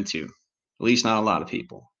not been to, at least not a lot of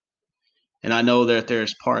people. And I know that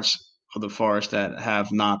there's parts of the forest that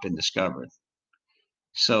have not been discovered.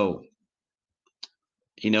 So,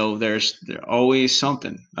 there's always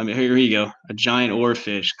something. I mean, here you go. A giant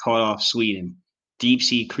oarfish caught off Sweden. Deep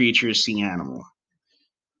sea creature, sea animal.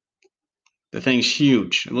 The thing's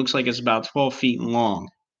huge. It looks like it's about 12 feet long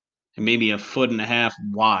and maybe a foot and a half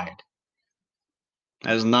wide.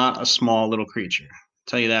 That is not a small little creature. I'll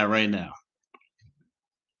tell you that right now.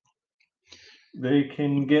 They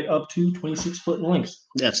can get up to 26 foot in length.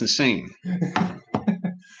 That's insane.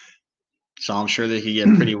 So I'm sure they could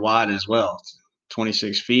get pretty wide as well.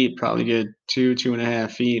 26 feet, probably good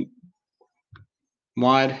 2.5 feet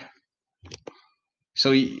wide.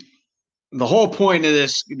 So the whole point of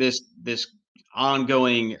this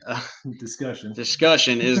ongoing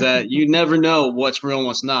discussion is that you never know what's real and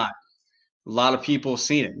what's not. A lot of people have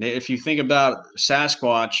seen it. If you think about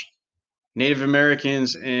Sasquatch, Native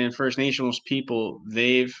Americans and First Nations people,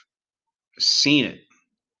 they've seen it.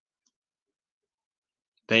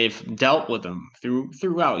 They've dealt with them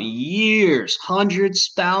throughout years,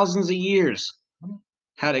 hundreds, thousands of years,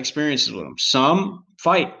 had experiences with them. Some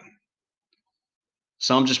fight.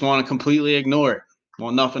 Some just want to completely ignore it,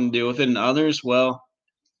 want nothing to do with it. And others, well,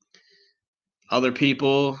 other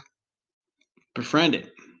people befriend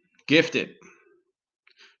it, gift it.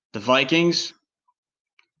 The Vikings,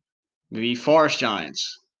 maybe forest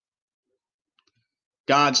giants,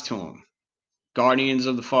 gods to them, guardians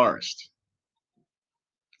of the forest.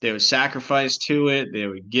 They would sacrifice to it. They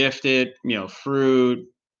would gift it, fruit,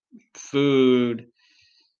 food,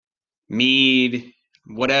 mead,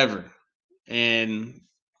 whatever. And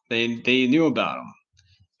they knew about him.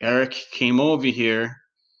 Eric came over here,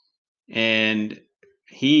 and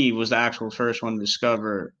he was the actual first one to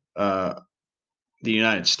discover the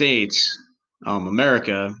United States,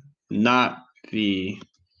 America, not the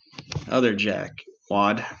other Jack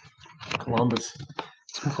Wad. Columbus.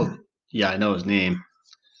 Yeah, I know his name.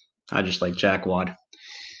 I just like Jack Wad.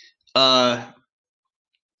 And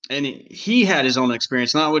he had his own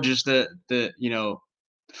experience, not with just the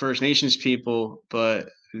First Nations people, but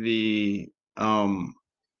the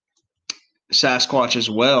Sasquatch as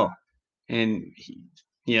well. And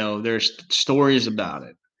there's stories about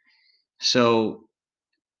it. So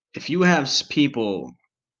if you have people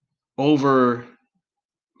over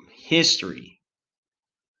history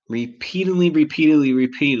repeatedly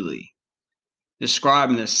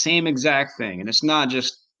describing the same exact thing, and it's not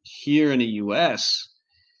just here in the US,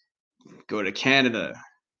 go to Canada,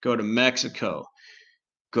 go to Mexico,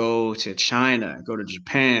 go to China, go to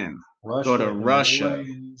Japan, go to Russia.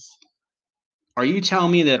 Are you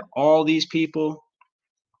telling me that all these people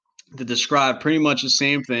that describe pretty much the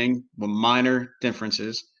same thing with minor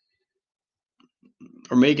differences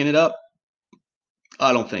are making it up?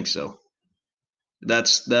 I don't think so.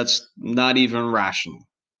 That's not even rational.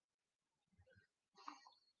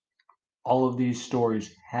 All of these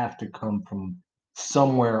stories have to come from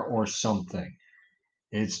somewhere or something.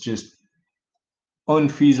 It's just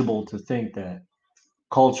unfeasible to think that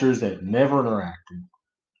cultures that never interacted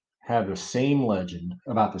have the same legend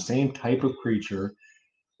about the same type of creature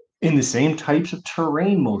in the same types of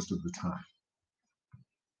terrain most of the time.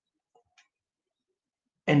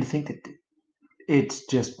 And to think that it's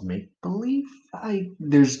just make believe,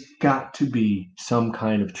 there's got to be some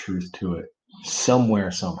kind of truth to it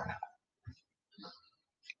somewhere, somehow.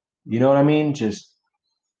 You know what I mean? Just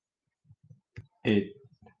it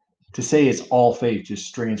to say it's all fake just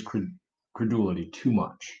strains credulity too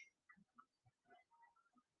much.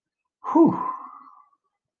 Whew.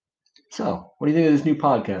 So, what do you think of this new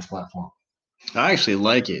podcast platform? I actually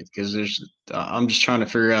like it because I'm just trying to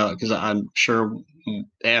figure out, because I'm sure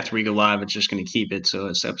after we go live, it's just going to keep it. So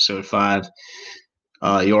it's episode 5,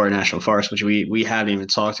 Your National Forest, which we haven't even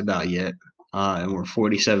talked about yet. And we're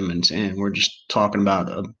 47 minutes in. We're just talking about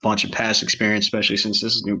a bunch of past experience, especially since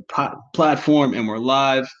this is a new platform and we're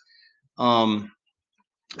live.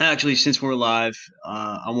 Actually, since we're live,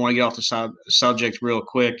 I want to get off the subject real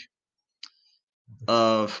quick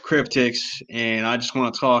of cryptids, and I just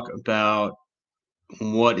want to talk about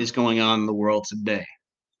what is going on in the world today.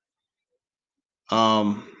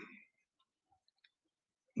 What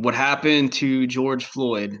happened to George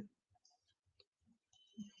Floyd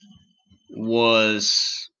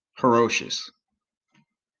was ferocious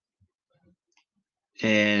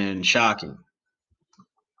and shocking.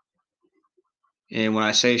 And when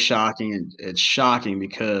I say shocking, it's shocking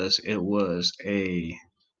because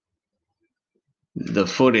the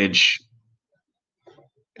footage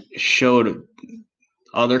showed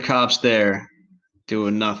other cops there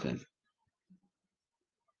doing nothing.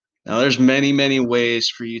 Now, there's many ways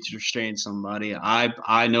for you to restrain somebody.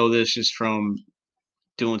 I know this just from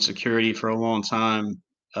doing security for a long time.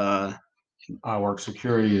 I work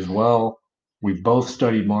security as well. We've both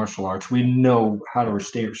studied martial arts. We know how to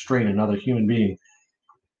restrain another human being.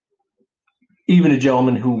 Even a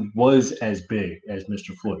gentleman who was as big as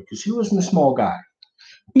Mr. Floyd, because he wasn't a small guy.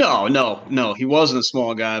 No, he wasn't a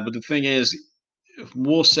small guy. But the thing is,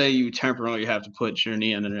 we'll say you temporarily have to put your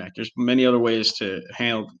knee on the neck. There's many other ways to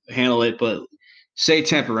handle it, but say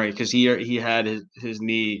temporary because he had his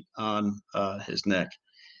knee on his neck.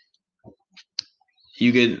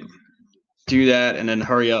 You could do that and then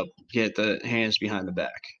hurry up, get the hands behind the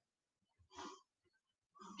back.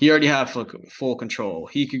 He already had full control.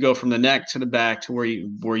 He could go from the neck to the back to where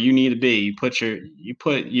you need to be. You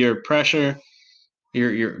put your pressure,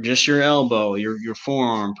 your elbow, your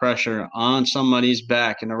forearm pressure on somebody's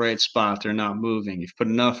back in the right spot. They're not moving. If you put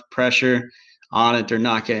enough pressure on it, they're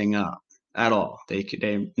not getting up at all. They're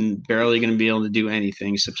barely going to be able to do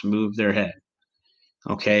anything except move their head.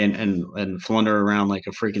 Okay, and flunder around like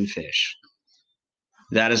a freaking fish.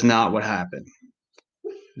 That is not what happened.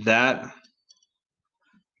 That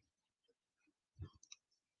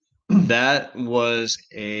was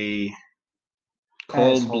a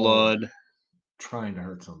cold blood trying to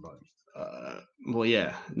hurt somebody. Well,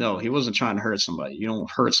 yeah, no, he wasn't trying to hurt somebody. You don't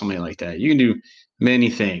hurt somebody like that. You can do many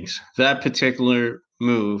things. That particular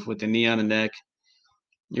move with the knee on the neck,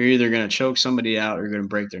 you're either going to choke somebody out or you're going to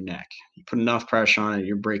break their neck. You put enough pressure on it,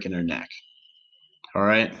 you're breaking their neck. All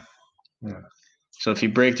right? Yeah. So if you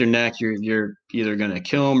break their neck, you're either going to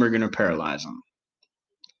kill them or going to paralyze them.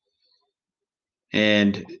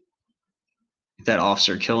 And that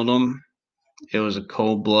officer killed him. It was a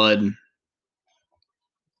cold blood,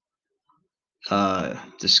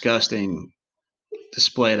 disgusting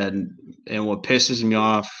display. And what pisses me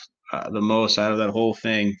off the most out of that whole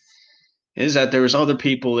thing is that there was other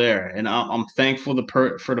people there, and I'm thankful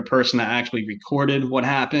for the person that actually recorded what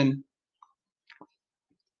happened.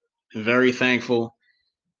 Very thankful,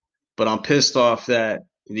 but I'm pissed off that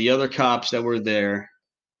the other cops that were there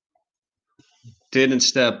didn't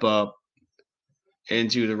step up and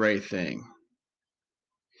do the right thing.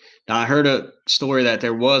 Now, I heard a story that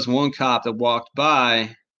there was one cop that walked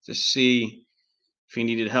by to see if he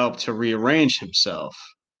needed help to rearrange himself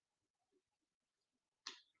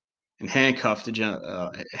and handcuff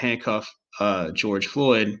George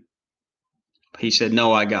Floyd. He said,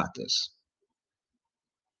 "No, I got this."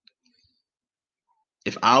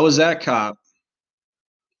 If I was that cop,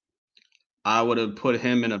 I would have put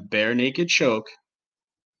him in a bare naked choke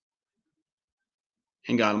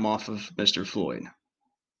and got him off of Mr. Floyd.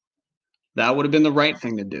 That would have been the right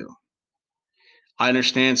thing to do. I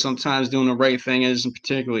understand sometimes doing the right thing isn't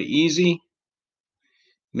particularly easy.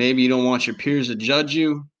 Maybe you don't want your peers to judge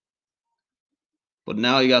you, but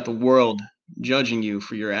now you got the world judging you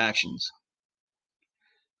for your actions.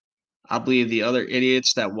 I believe the other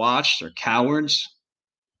idiots that watched are cowards,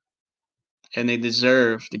 and they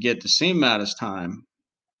deserve to get the same amount of time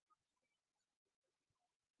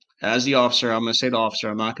as the officer. I'm going to say the officer.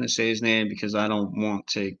 I'm not going to say his name because I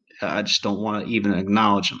just don't want to even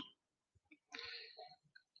acknowledge him.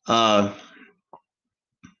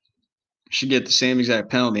 Should get the same exact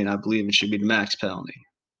penalty, and I believe it should be the max penalty.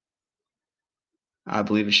 I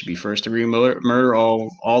believe it should be first-degree murder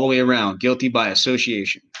all the way around, guilty by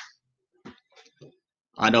association.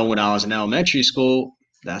 I know when I was in elementary school,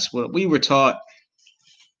 that's what we were taught.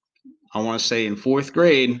 I want to say in 4th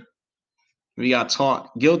grade, we got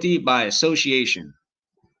taught guilty by association.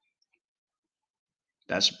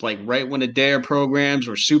 That's like right when the DARE programs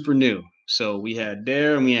were super new. So we had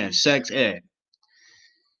DARE and we had sex ed.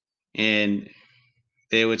 And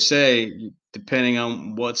they would say, depending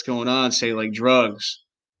on what's going on, say like drugs,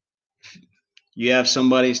 you have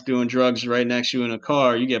somebody doing drugs right next to you in a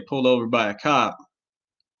car, you get pulled over by a cop.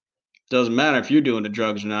 Doesn't matter if you're doing the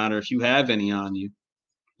drugs or not, or if you have any on you.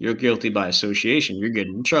 You're guilty by association. You're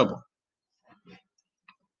getting in trouble.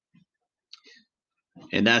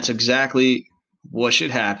 And that's exactly what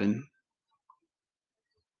should happen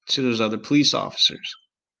to those other police officers.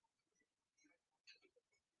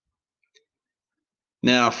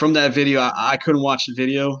 Now, from that video, I couldn't watch the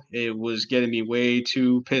video. It was getting me way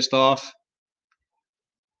too pissed off.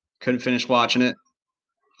 Couldn't finish watching it.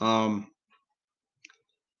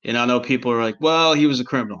 And I know people are like, well, he was a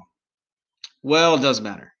criminal. Well, it doesn't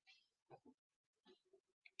matter.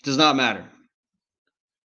 It does not matter.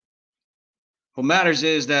 What matters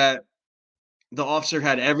is that the officer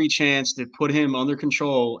had every chance to put him under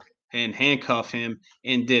control and handcuff him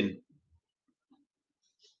and didn't.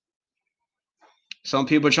 Some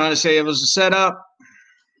people are trying to say it was a setup.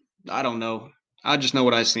 I don't know. I just know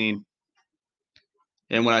what I seen.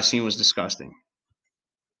 And what I seen was disgusting.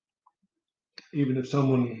 Even if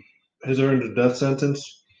someone has earned a death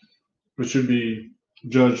sentence, it should be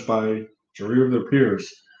judged by jury of their peers,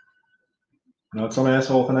 not some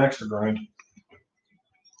asshole with an axe to grind.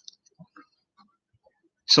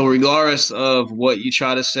 So regardless of what you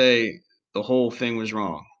try to say, the whole thing was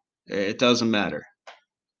wrong. It doesn't matter.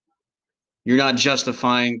 You're not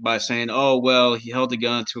justifying by saying, oh, well, he held a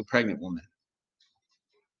gun to a pregnant woman.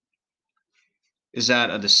 Is that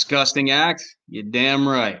a disgusting act? You're damn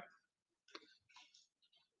right.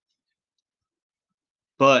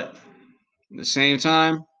 But at the same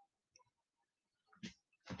time,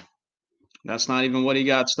 that's not even what he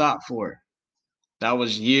got stopped for. That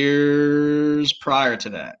was years prior to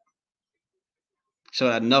that. So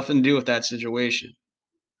it had nothing to do with that situation.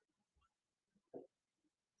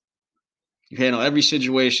 You handle every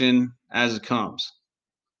situation as it comes.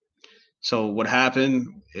 So what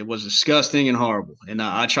happened, it was disgusting and horrible. And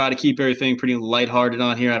I try to keep everything pretty lighthearted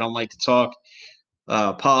on here. I don't like to talk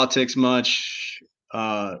politics much.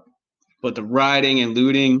 But the rioting and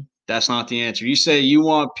looting, that's not the answer. You say you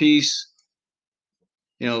want peace,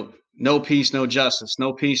 no peace, no justice.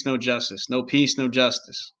 No peace, no justice. No peace, no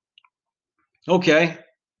justice. Okay.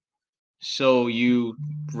 So you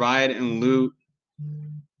riot and loot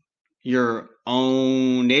your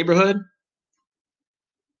own neighborhood?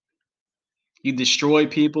 You destroy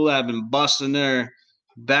people that have been busting their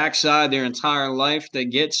backside their entire life to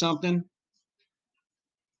get something?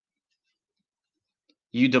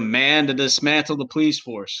 You demand to dismantle the police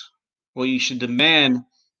force. What you should demand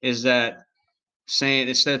is that saying,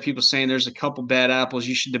 instead of people saying there's a couple bad apples,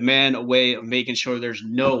 you should demand a way of making sure there's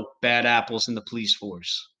no bad apples in the police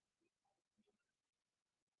force.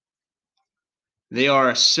 They are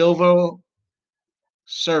a civil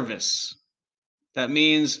service. That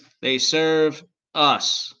means they serve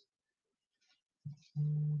us.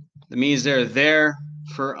 That means they're there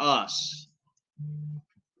for us.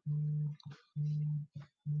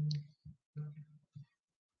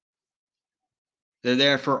 They're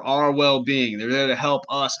there for our well-being. They're there to help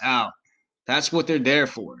us out. That's what they're there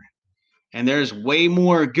for. And there's way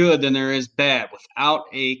more good than there is bad, without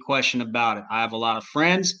a question about it. I have a lot of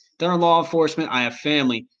friends that are in law enforcement. I have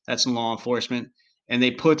family that's in law enforcement, and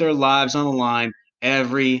they put their lives on the line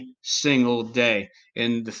every single day.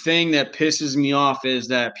 And the thing that pisses me off is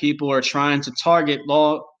that people are trying to target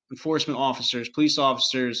law enforcement officers, police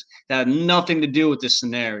officers that have nothing to do with this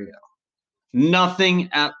scenario. Nothing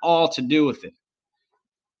at all to do with it.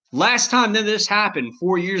 Last time that this happened,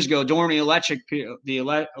 4 years ago, during the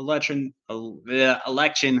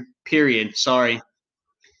election period. Sorry.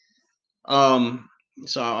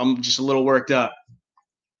 So I'm just a little worked up.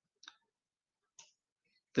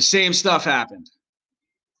 The same stuff happened.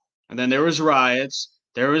 And then there was riots,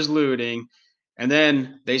 there was looting, and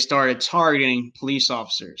then they started targeting police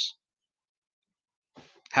officers.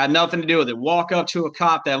 Had nothing to do with it. Walk up to a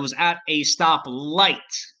cop that was at a stoplight,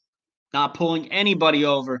 not pulling anybody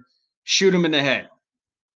over, shoot him in the head.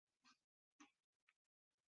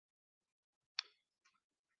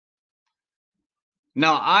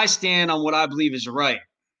 Now, I stand on what I believe is right.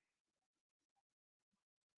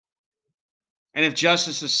 And if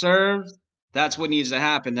justice is served, that's what needs to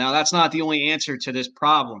happen. Now, that's not the only answer to this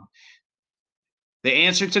problem. The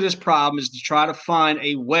answer to this problem is to try to find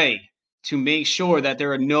a way to make sure that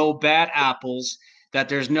there are no bad apples, that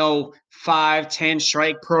there's no 5-10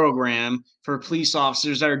 strike program for police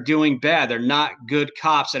officers that are doing bad. They're not good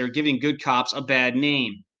cops that are giving good cops a bad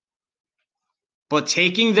name. But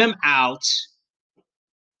taking them out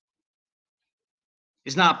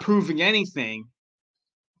is not proving anything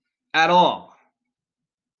at all.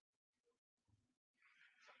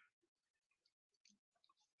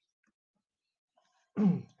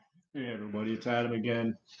 Hey everybody, it's Adam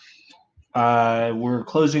again. We're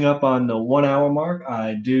closing up on the 1 hour mark.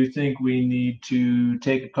 I do think we need to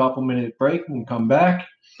take a couple minute break and come back.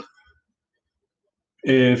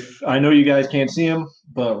 If I know you guys can't see him,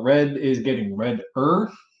 but Red is getting redder.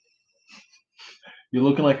 You're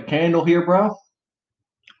looking like a candle here, bro.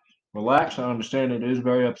 Relax. I understand it is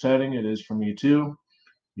very upsetting. It is for me too.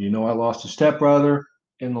 You know, I lost a stepbrother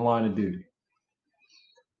in the line of duty.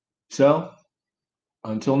 So,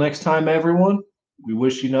 until next time, everyone, we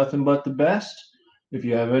wish you nothing but the best. If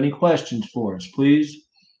you have any questions for us, please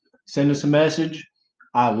send us a message.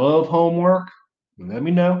 I love homework. Let me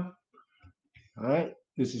know. All right.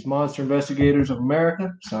 This is Monster Investigators of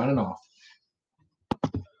America signing off.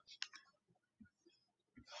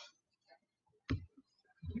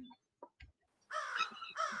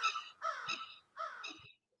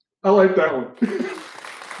 I like that one.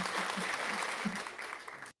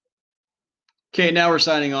 Okay, now we're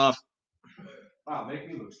signing off. Wow, make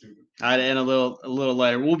me look stupid. And a little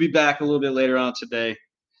later. We'll be back a little bit later on today.